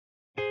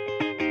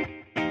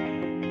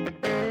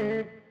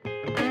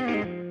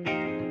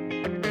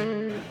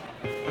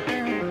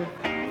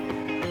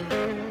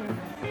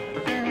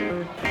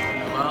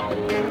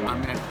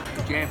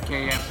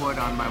JFK Airport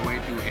on my way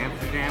to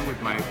Amsterdam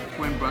with my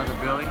twin brother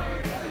Billy,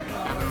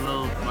 having a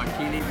little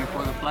martini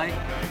before the flight.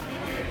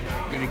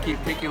 Going to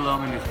keep taking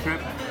along on this trip.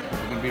 We're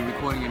going to be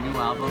recording a new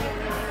album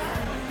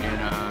in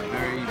a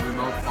very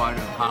remote part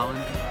of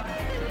Holland.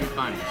 It'll be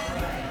fun.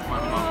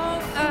 One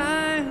along.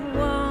 I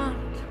want,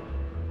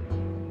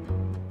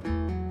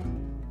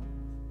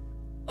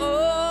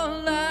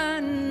 all I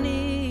need,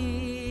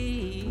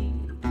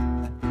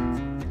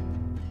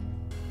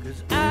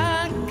 'cause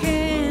I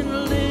can't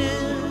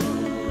live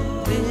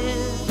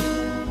this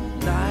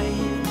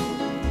life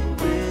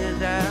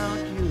without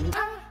you. I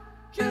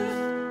just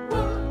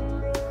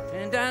want,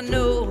 and I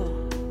know,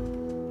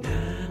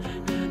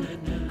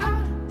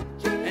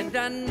 and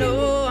I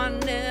know I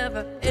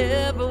never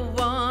ever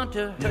want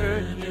to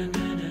hurt you.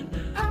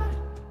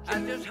 I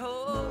just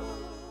hope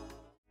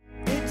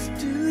it's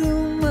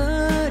too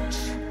much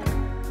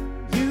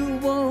you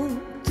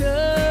won't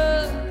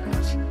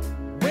touch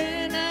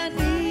when I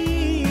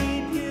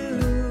need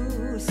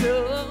you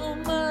so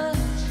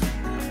much.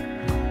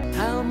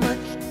 How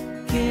much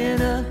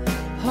can a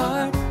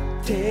heart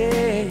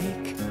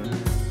take?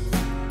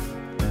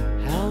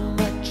 How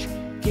much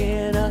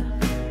can a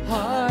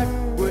heart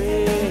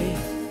break?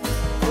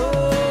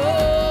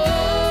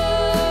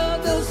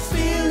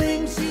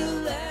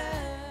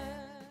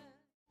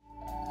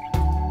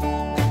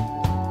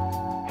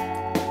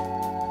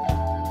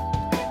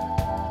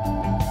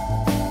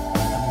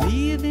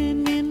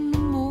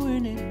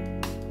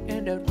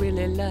 I'd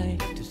really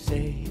like to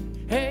say,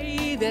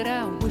 hey, that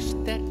I wish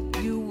that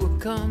you were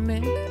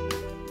coming,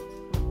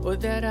 or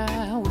that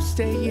I was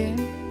staying.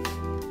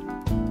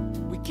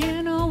 We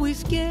can't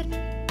always get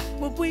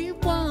what we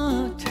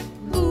want.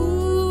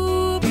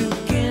 Ooh, you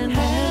can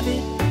have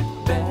it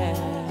back.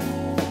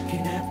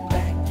 Can have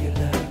back your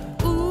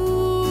love.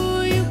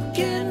 Ooh, you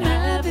can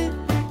have it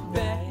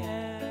back.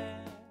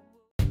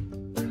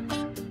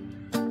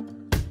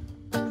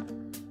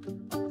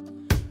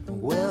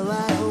 Well,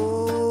 I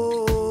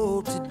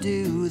hope to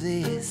do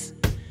this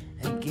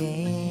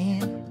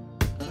again.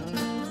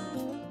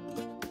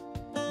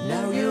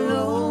 Now you'll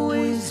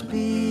always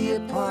be a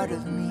part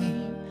of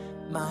me,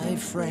 my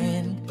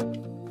friend.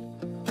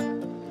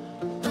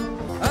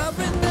 I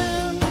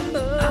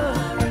remember,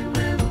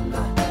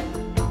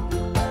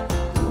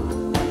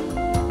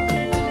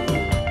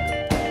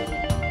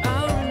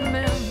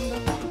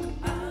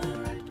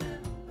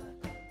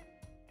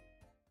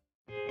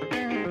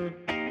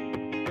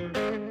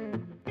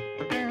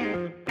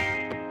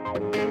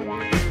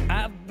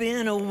 I've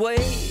been away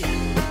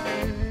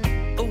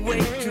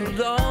too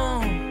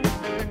long.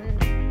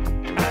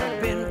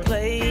 I've been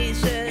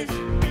places,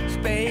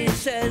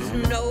 spaces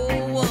no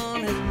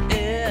one has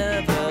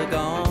ever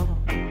gone.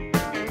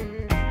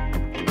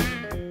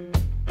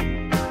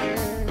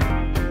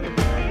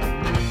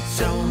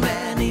 So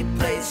many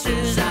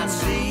places I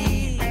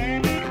see,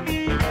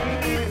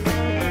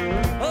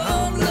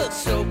 oh, look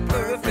so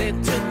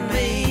perfect to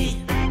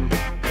me.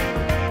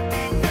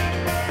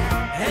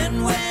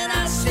 And when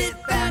I sit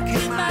back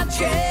in my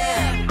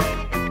chair,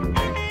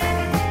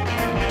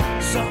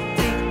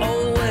 something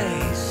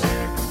always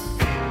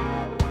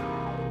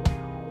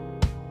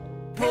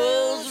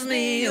pulls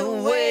me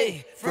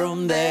away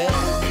from there.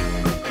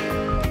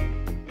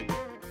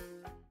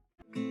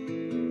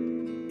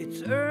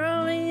 It's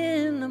early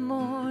in the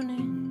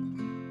morning.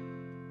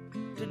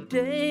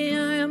 Today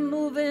I am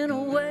moving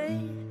away.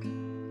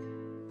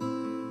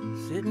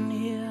 Sitting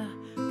here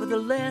for the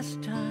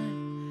last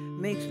time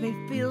makes me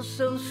feel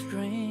so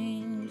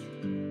strange.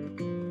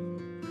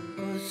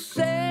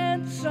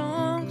 Sad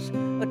songs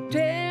are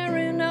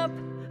tearing up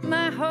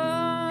my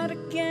heart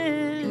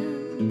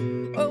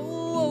again.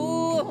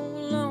 Oh,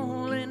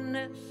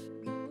 loneliness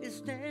is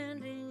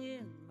standing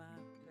in my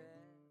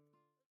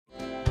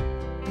path.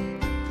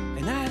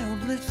 And I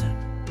don't listen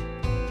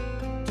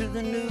to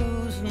the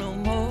news no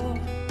more.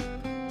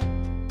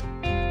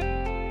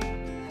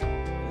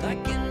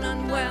 Like an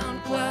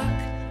unwound clock,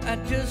 I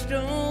just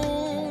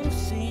don't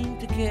seem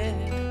to care.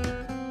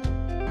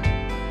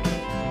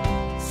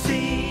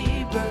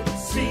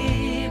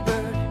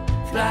 Seabird,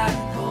 fly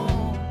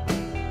home.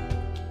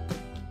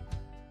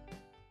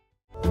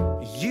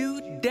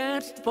 You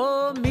danced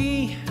for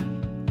me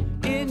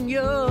in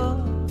your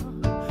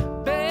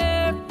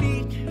bare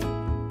feet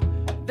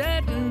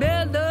that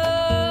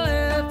mellow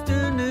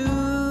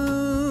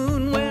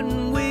afternoon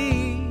when we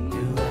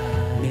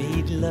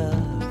made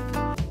love.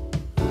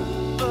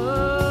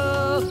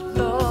 Oh,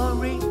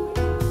 glory,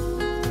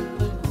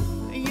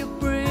 you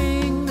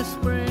bring the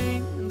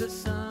spring, the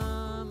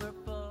summer,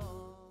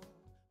 fall.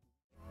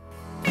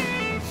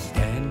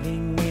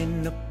 Standing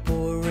in the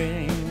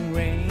pouring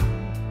rain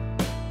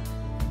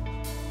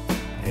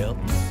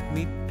helps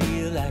me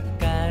feel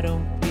like I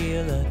don't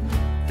feel a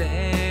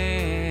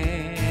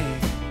thing.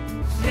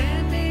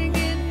 Standing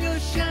in your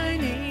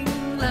shining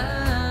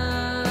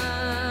light,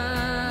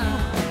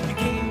 you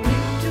came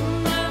into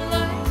my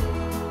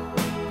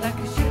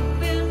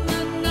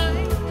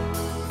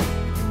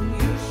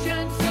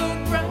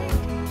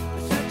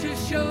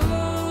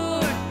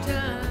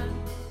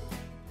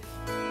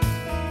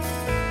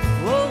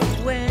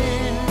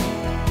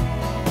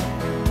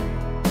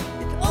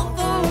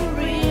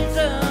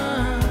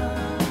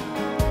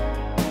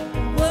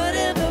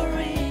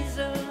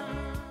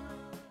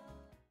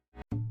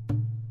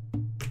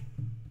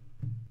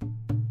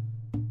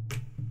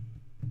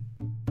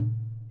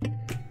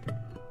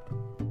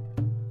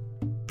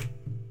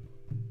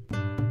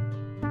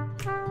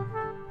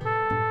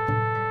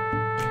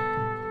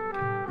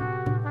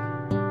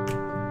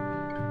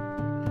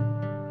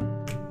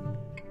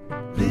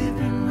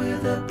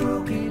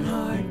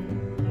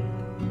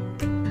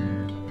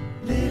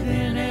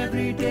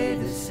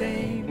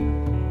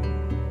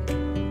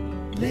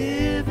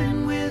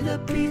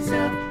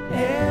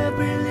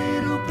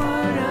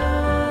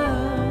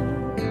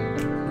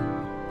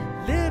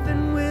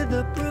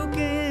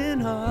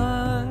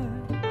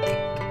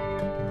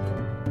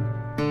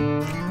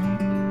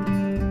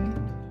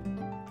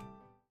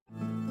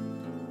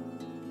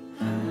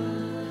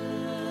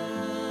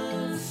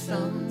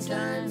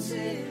Sometimes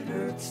it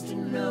hurts to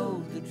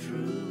know the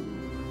truth.